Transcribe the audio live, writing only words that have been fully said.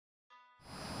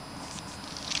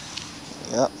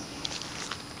Yep.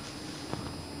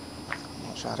 I'm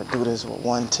gonna try to do this with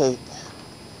one take.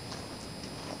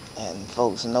 And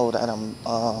folks know that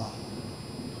of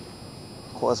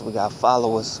course we got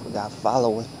followers, we got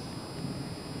following.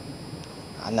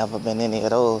 I never been any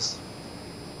of those.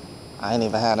 I ain't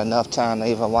even had enough time to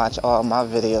even watch all my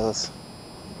videos.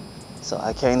 So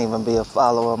I can't even be a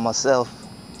follower myself.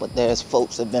 But there's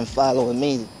folks that been following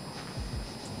me.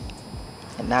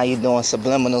 And now you're doing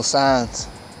subliminal signs.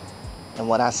 And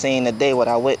what I seen today, what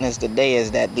I witnessed today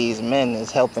is that these men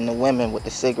is helping the women with the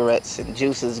cigarettes and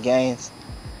juices gains.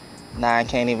 Now I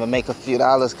can't even make a few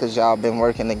dollars because y'all been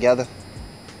working together.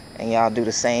 And y'all do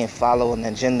the same following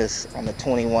agendas on the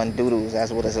 21 doodles.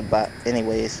 That's what it's about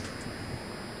anyways.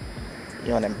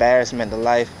 You're an embarrassment to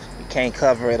life. You can't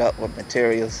cover it up with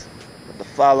materials. But the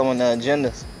following the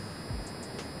agendas,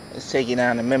 let's take you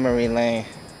down the memory lane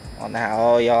on how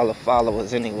all y'all are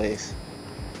followers anyways.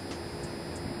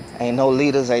 Ain't no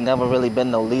leaders, ain't never really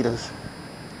been no leaders.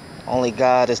 Only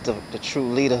God is the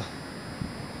true leader.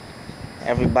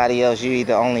 Everybody else, you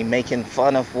either only making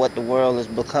fun of what the world has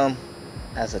become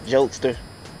as a jokester,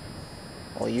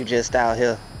 or you just out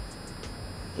here,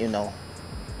 you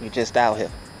just out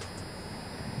here.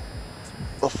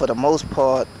 But for the most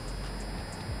part,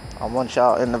 I want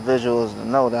y'all individuals to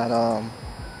know that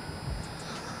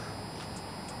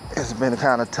it's been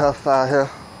kind of tough out here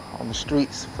on the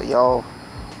streets for y'all.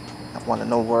 I want to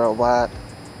know worldwide.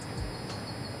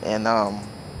 And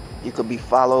you could be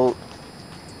followed.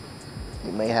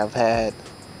 You may have had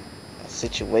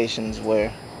situations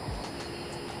where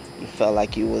you felt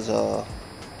like you was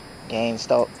game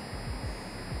stalked.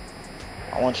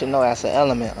 I want you to know that's an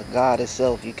element of God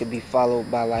itself. You could be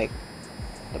followed by like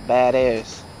the bad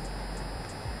airs,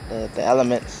 the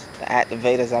elements, the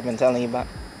activators I've been telling you about.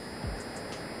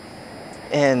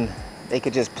 And they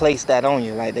could just place that on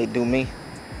you like they do me.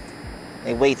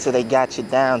 They wait till they got you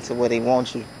down to where they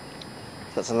want you.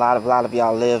 Because a lot of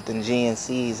y'all lived in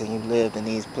GNCs and you lived in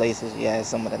these places. You had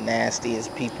some of the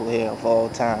nastiest people here of all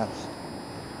times.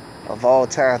 Of all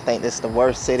time, I think this is the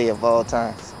worst city of all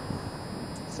times.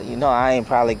 So you know I ain't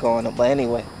probably going to, but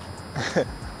anyway.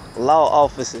 Law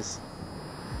offices.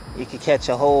 You could catch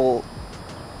the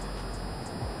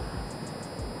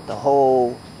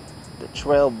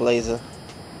trailblazer.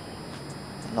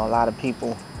 You know, a lot of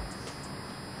people,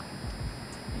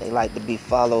 they like to be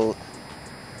followed.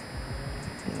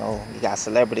 You know, you got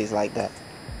celebrities like that.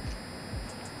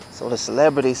 So the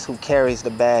celebrities who carries the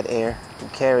bad air, who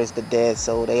carries the dead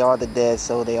soul, they are the dead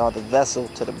soul, they are the vessel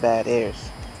to the bad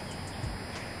airs.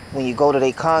 When you go to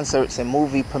their concerts and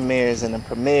movie premieres, and the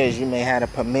premieres, you may have a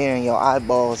premiere in your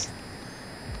eyeballs,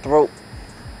 your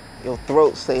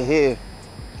throat say, here,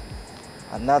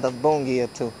 another boongie or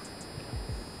two.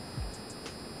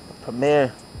 The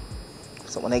premiere.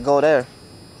 So when they go there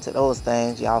to those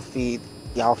things, y'all feed,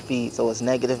 so it's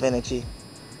negative energy,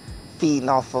 feeding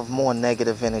off of more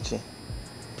negative energy.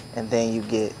 And then you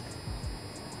get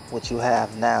what you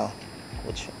have now,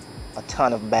 which a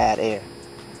ton of bad air.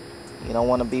 You don't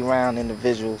want to be around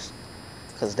individuals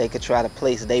because they could try to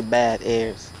place their bad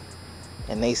airs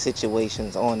and their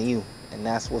situations on you. And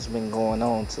that's what's been going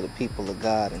on to the people of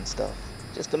God and stuff.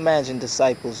 Just imagine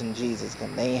disciples in Jesus.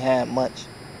 They ain't had much.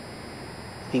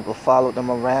 People followed them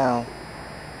around.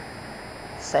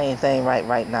 Same thing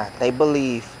right now. They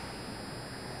believe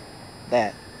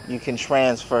that you can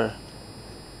transfer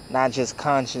not just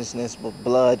consciousness, but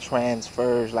blood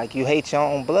transfers. Like you hate your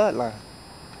own bloodline.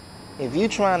 If you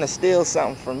trying to steal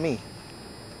something from me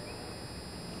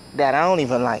that I don't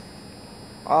even like,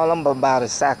 all I'm about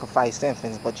is sacrificed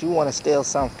infants, but you want to steal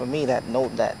something from me that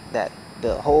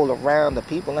the whole around the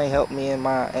people ain't helped me in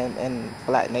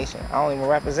Black Nation. I don't even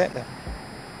represent them.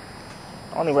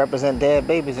 I only represent dead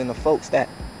babies and the folks that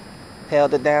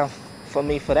held it down for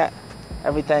me for that.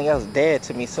 Everything else dead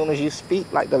to me. As soon as you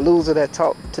speak, like the loser that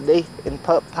talked today in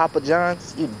Papa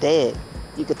John's, you dead.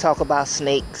 You could talk about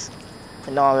snakes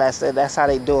and all that stuff. That's how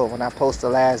they do it. When I post the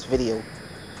last video,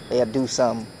 they'll do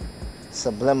something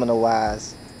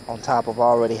subliminal-wise on top of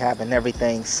already having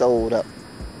everything sold up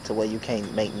to where you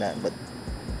can't make nothing. But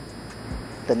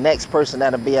the next person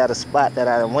that'll be at a spot that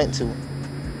I went to,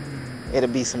 it'll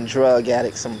be some drug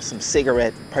addict, some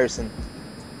cigarette person,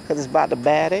 because it's about the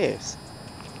bad airs.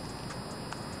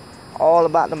 All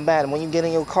about them bad. When you get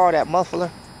in your car, that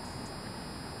muffler,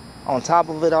 on top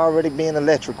of it already being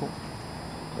electrical,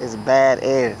 is bad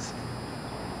airs.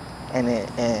 And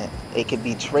it can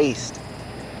be traced.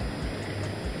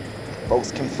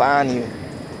 Folks can find you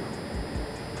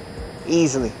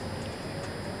easily.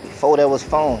 Before there was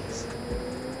phones.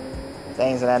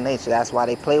 Things of that nature. That's why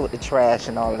they play with the trash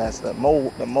and all of that stuff.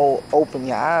 The more open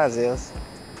your eyes is,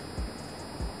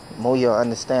 more you'll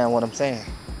understand what I'm saying.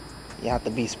 You have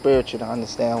to be spiritual to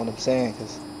understand what I'm saying,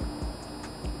 because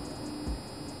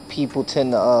people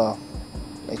tend to,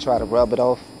 they try to rub it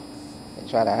off. They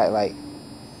try to act like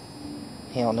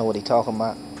he don't know what he talking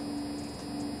about.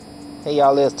 Hey,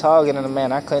 y'all, there's Target and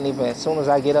man, I couldn't even, as soon as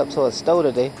I get up to a store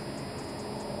today,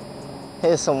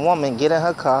 here's some woman get in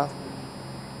her car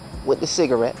with the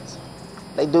cigarettes.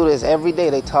 They do this every day.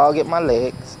 They target my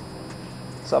legs.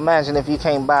 So imagine if you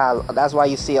came by. That's why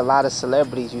you see a lot of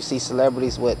celebrities. You see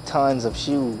celebrities with tons of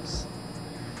shoes.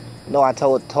 You know, I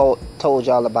told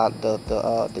y'all about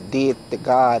the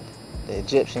god, the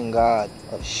Egyptian god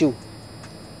of Shu.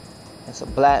 It's a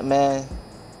black man.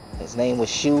 His name was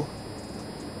Shu.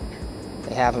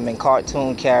 They have him in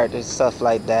cartoon characters, stuff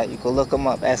like that. You can look him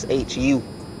up. S-H-U.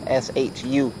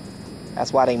 S-H-U.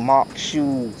 That's why they mark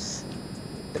shoes.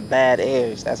 The bad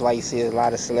airs. That's why you see a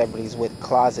lot of celebrities with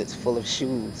closets full of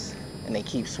shoes. And they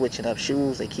keep switching up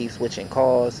shoes. They keep switching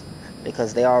cars.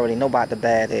 Because they already know about the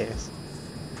bad airs.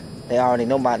 They already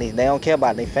know about these. They don't care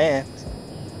about their fans.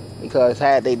 Because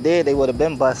had they did, they would have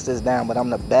been busters down. But I'm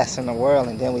the best in the world.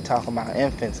 And then we talking about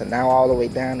infants. And now all the way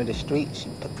down to the streets.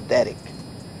 You pathetic.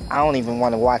 I don't even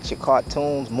want to watch your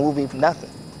cartoons, movies, nothing.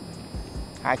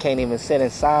 I can't even sit in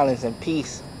silence and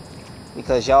peace.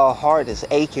 Because y'all heart is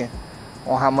aching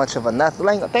on how much of a nothing.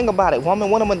 Like, think about it, woman.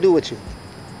 What I'm gonna do with you?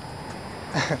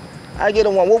 I get a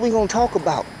one. What we gonna talk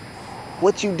about?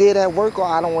 What you did at work? Or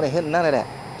I don't want to hear none of that.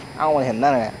 I don't want to hear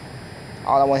none of that.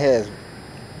 All I want to hear is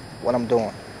what I'm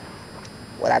doing,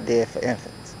 what I did for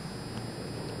infants.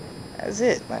 That's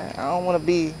it, man. I don't want to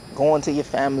be going to your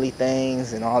family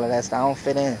things and all of that stuff. I don't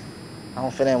fit in. I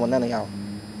don't fit in with none of y'all.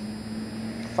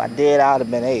 If I did, I'd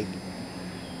have been, hey,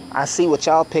 I see what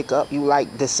y'all pick up. You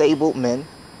like disabled men.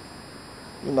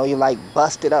 You know, you like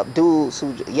busted up dudes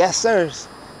who, yes, sirs,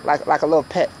 like a little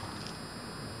pet.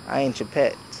 I ain't your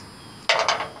pet.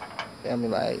 I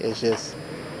mean, like, it's just.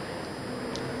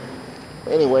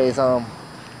 Anyways,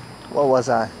 what was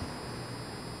I?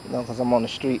 You know, because I'm on the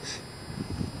streets.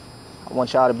 I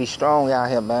want y'all to be strong out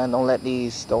here, man. Don't let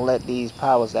these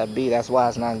powers that be. That's why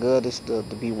it's not good. It's to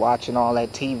be watching all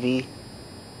that TV,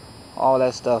 all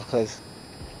that stuff, because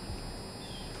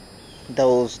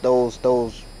those.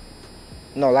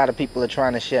 You know, a lot of people are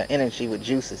trying to share energy with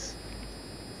juices.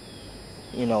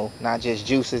 You know, not just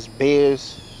juices,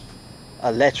 beers,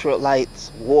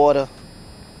 electrolytes, water,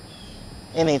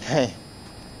 anything.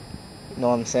 You know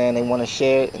what I'm saying? They want to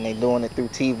share it, and they doing it through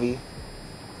TV.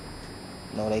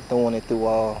 You know, they throwing it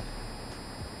through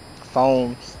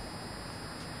phones.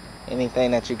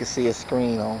 Anything that you can see a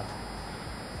screen on.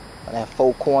 That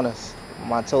four corners.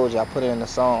 I told you, I put it in the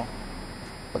song.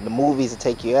 But the movies will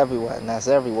take you everywhere, and that's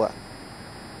everywhere.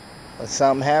 When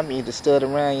something happened, you just stood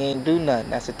around, you ain't do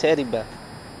nothing. That's a teddy bear.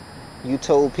 You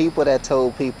told people that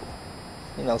told people.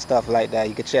 You know, stuff like that.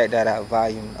 You can check that out,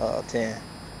 volume 10.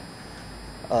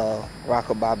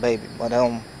 Rockabye Baby. But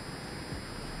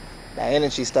that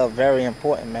energy stuff very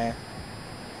important, man.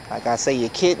 Like I say, your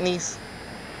kidneys,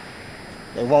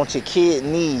 they want your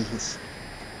kidneys.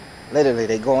 Literally,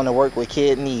 they going to work with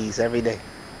kidneys every day.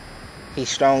 He's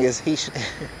strong as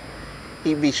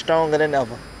he be stronger than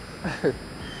ever.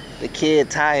 The kid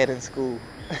tired in school.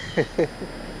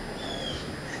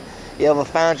 You ever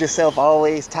found yourself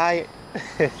always tired?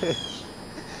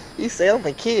 You say, I'm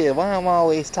a kid, why am I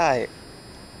always tired?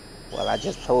 Well, I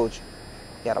just told you.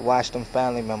 You gotta watch them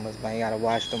family members, man. You gotta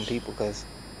watch them people, because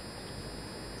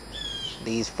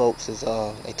these folks is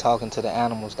they talking to the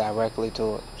animals directly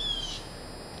to it.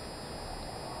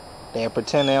 They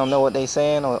pretend they don't know what they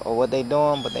saying or what they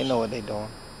doing, but they know what they doing.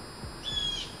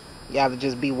 You gotta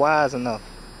just be wise enough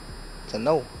to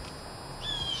know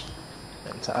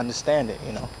and to understand it,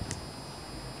 you know.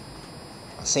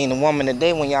 I seen a woman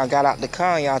today when y'all got out the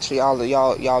car,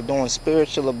 y'all doing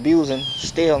spiritual abusing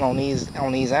still on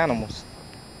these animals.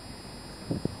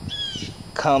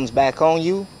 Comes back on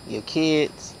you, your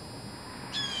kids,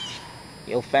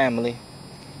 your family,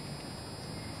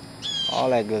 all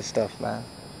that good stuff, man.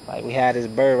 Like, we had this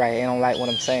bird right here, he don't like what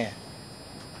I'm saying.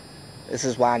 This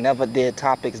is why I never did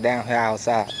topics down here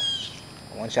outside.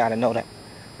 I want y'all to know that.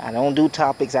 I don't do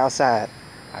topics outside.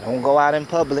 I don't go out in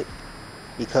public,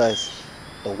 because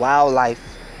the wildlife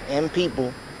and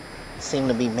people seem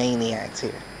to be maniacs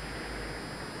here.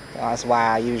 That's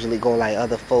why I usually go like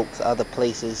other folks, other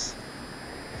places,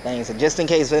 things. And just in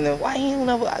case, why you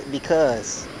never?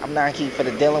 Because I'm not keep for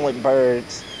the dealing with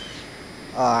birds.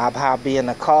 I'll be in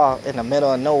the car in the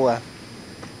middle of nowhere,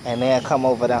 and they'll come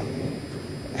over there.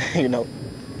 You know,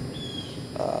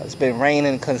 it's been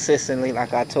raining consistently,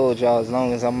 like I told y'all. As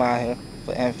long as I'm out here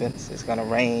for infants, it's gonna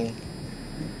rain.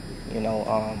 You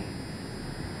know,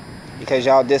 Because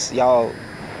you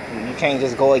can't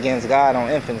just go against God on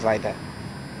infants like that.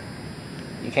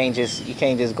 You can't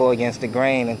just go against the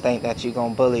grain and think that you're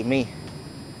gonna bully me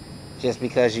just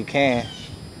because you can,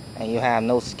 and you have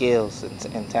no skills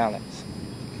and talents.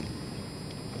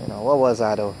 You know, what was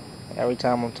I though? Every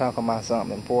time I'm talking about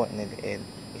something important, it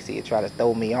try to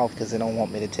throw me off because it don't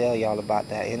want me to tell y'all about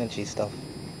that energy stuff.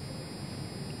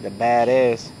 The bad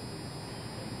is,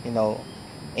 you know,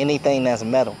 anything that's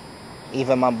metal,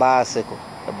 even my bicycle.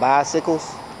 The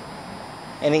bicycles,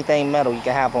 anything metal you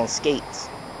can have on skates.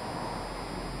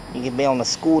 You can be on a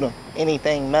scooter,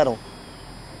 anything metal.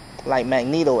 Like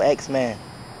Magneto, X-Men.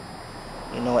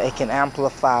 You know, it can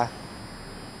amplify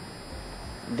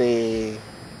that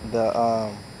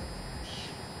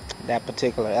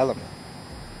particular element.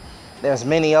 There's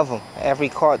many of them. Every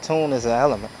cartoon is an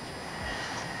element.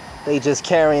 They just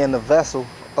carrying the vessel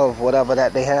of whatever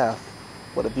that they have.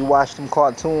 But if you watch them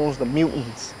cartoons, the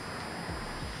mutants,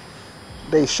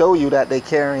 they show you that they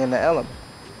carrying the element.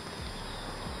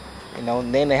 You know,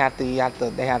 and then they have to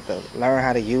learn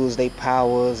how to use their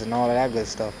powers and all of that good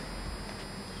stuff.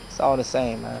 It's all the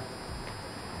same, man.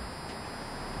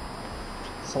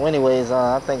 So anyways,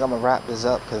 I think I'm gonna wrap this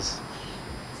up because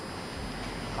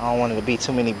I don't want it to be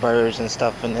too many birds and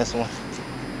stuff in this one.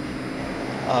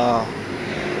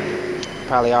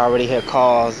 Probably already hear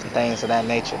calls and things of that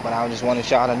nature, but I just wanted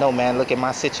y'all to know, man, look at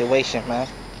my situation, man.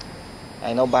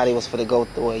 Ain't nobody was finna go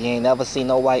through it. You ain't never seen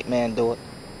no white man do it.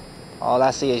 All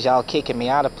I see is y'all kicking me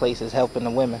out of places, helping the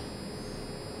women.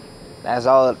 That's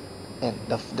all. And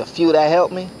the few that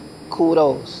helped me,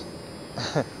 kudos.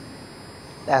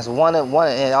 That's one.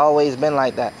 It always been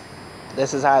like that.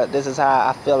 This is how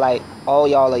I feel like all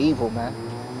y'all are evil, man.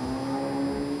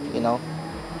 You know,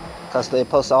 because they're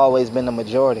supposed to always been the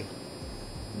majority.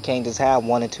 You can't just have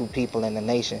 1 or 2 people in the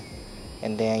nation,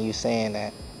 and then you saying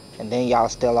that, and then y'all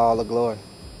steal all the glory.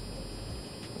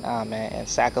 Nah, man. And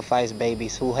sacrifice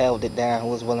babies. Who held it down? Who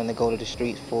was willing to go to the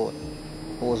streets for it?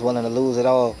 Who was willing to lose it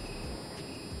all?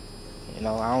 You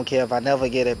know, I don't care if I never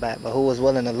get it back, but who was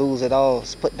willing to lose it all?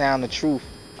 Put down the truth.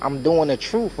 I'm doing the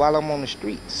truth while I'm on the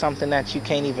street. Something that you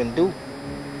can't even do.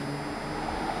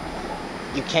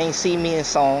 You can't see me in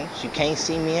songs. You can't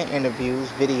see me in interviews,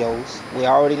 videos. We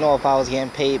already know if I was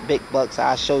getting paid big bucks,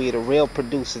 I'll show you the real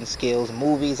producing skills.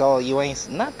 Movies, all you ain't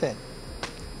nothing.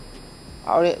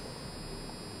 Already,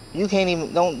 you can't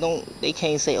even they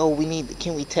can't say, oh,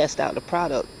 can we test out the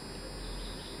product?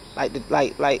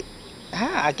 Like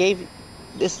how I gave you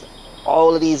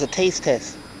all of these a taste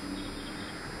test.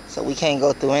 So we can't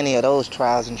go through any of those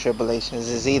trials and tribulations.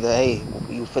 It's either, hey,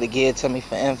 you for the give to me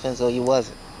for infants or you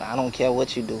wasn't. I don't care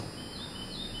what you do.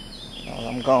 You know,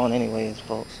 I'm gone anyways,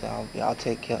 folks. Y'all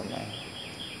take care, man.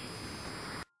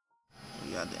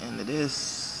 We got the end of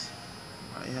this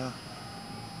right here.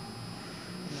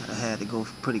 I had to go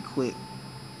pretty quick.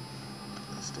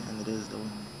 That's the end of this though.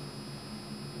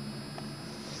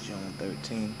 June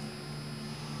 13th.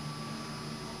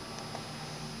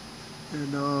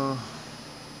 And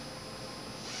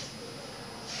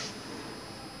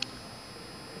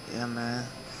yeah, man.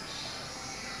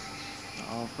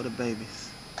 All for the babies.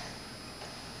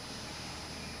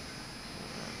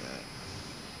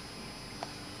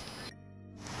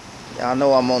 Y'all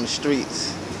know I'm on the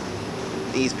streets.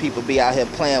 These people be out here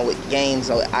playing with games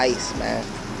on ice, man.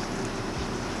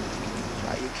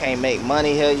 Like, you can't make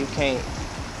money here. You can't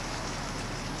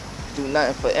do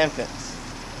nothing for infants.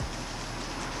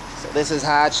 So this is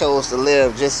how I chose to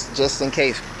live, just in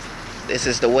case. This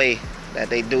is the way that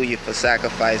they do you for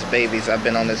sacrifice babies. I've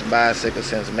been on this bicycle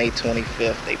since May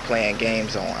 25th. They playing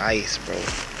games on ice, bro.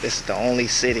 This is the only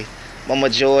city. Mama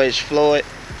George Floyd,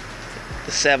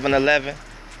 the 7-Eleven,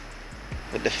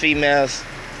 with the females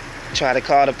try to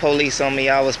call the police on me.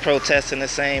 I was protesting the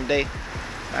same day.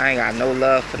 I ain't got no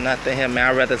love for nothing here,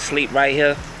 man. I'd rather sleep right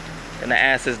here than to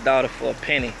ask his daughter for a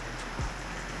penny.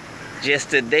 Just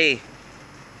today,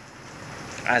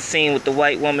 I seen what the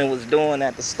white woman was doing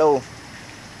at the store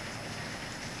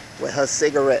with her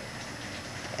cigarette,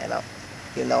 and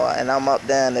I'm up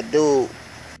there and the dude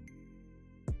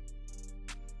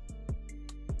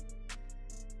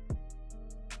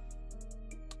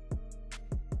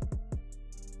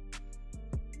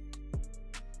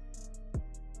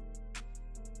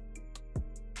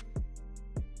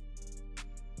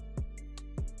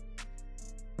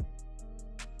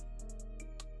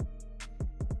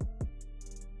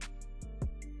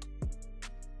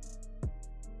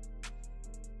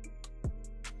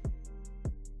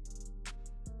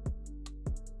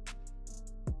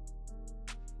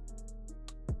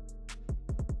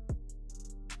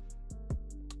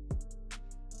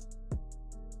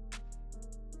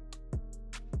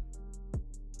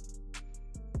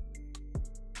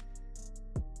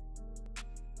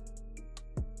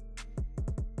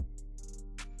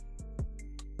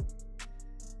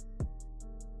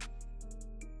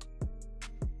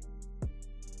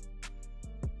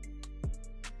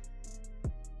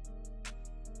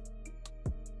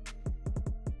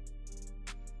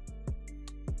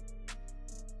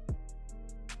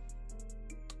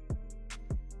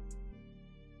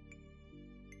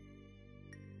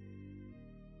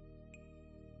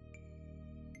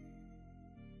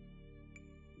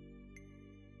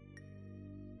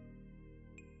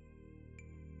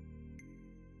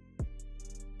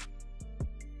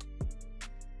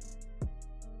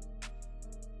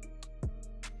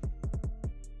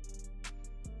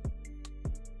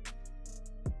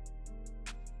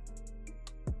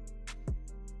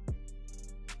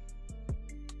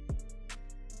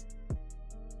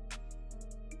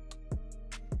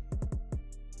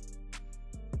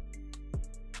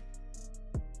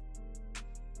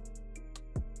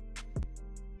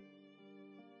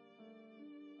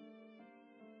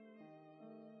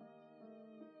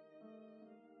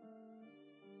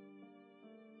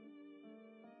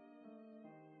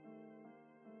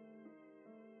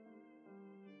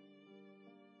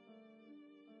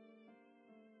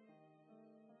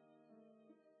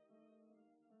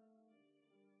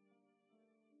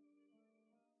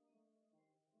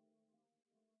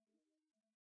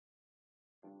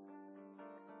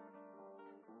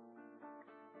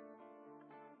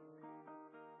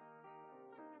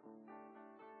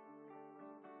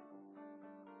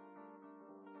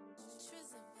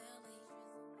Trizzy.